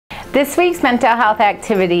This week's mental health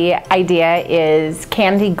activity idea is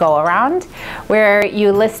Candy Go Around, where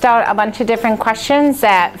you list out a bunch of different questions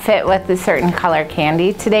that fit with a certain color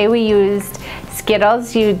candy. Today we used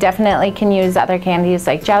Skittles. You definitely can use other candies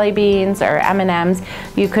like jelly beans or M&Ms.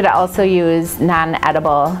 You could also use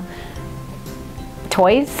non-edible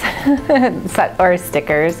toys or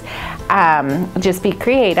stickers. Just be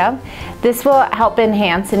creative. This will help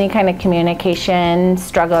enhance any kind of communication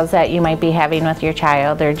struggles that you might be having with your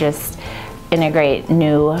child, or just integrate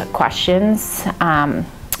new questions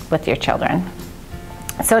with your children.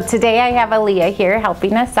 So today I have Aaliyah here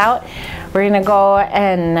helping us out. We're going to go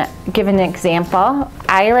and give an example.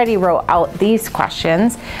 I already wrote out these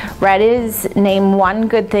questions. Red is name one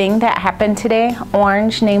good thing that happened today.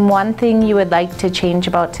 Orange, name one thing you would like to change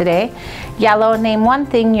about today. Yellow, name one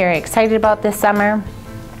thing you're excited about this summer.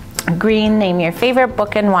 Green, name your favorite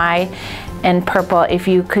book and why. And purple, if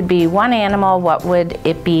you could be one animal, what would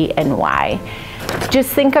it be and why?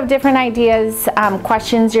 Just think of different ideas,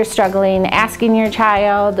 questions you're struggling asking your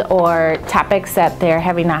child, or topics that they're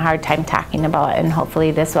having a hard time talking about, and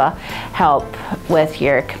hopefully this will help with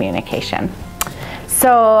your communication.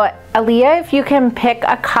 So Aaliyah, if you can pick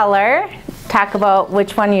a color, talk about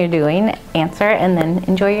which one you're doing, answer, and then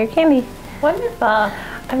enjoy your candy. Wonderful.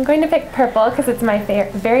 I'm going to pick purple because it's my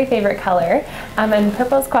very favorite color. And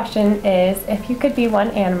purple's question is, if you could be one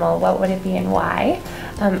animal, what would it be and why?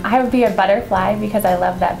 I would be a butterfly because I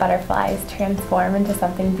love that butterflies transform into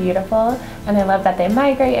something beautiful, and I love that they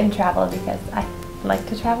migrate and travel because I like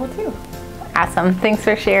to travel too. Awesome, thanks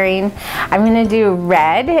for sharing. I'm gonna do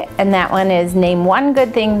red, and that one is name one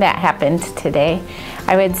good thing that happened today.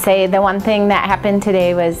 I would say the one thing that happened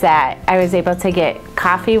today was that I was able to get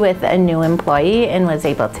coffee with a new employee and was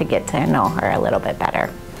able to get to know her a little bit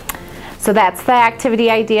better. So that's the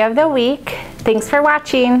activity idea of the week. Thanks for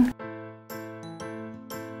watching.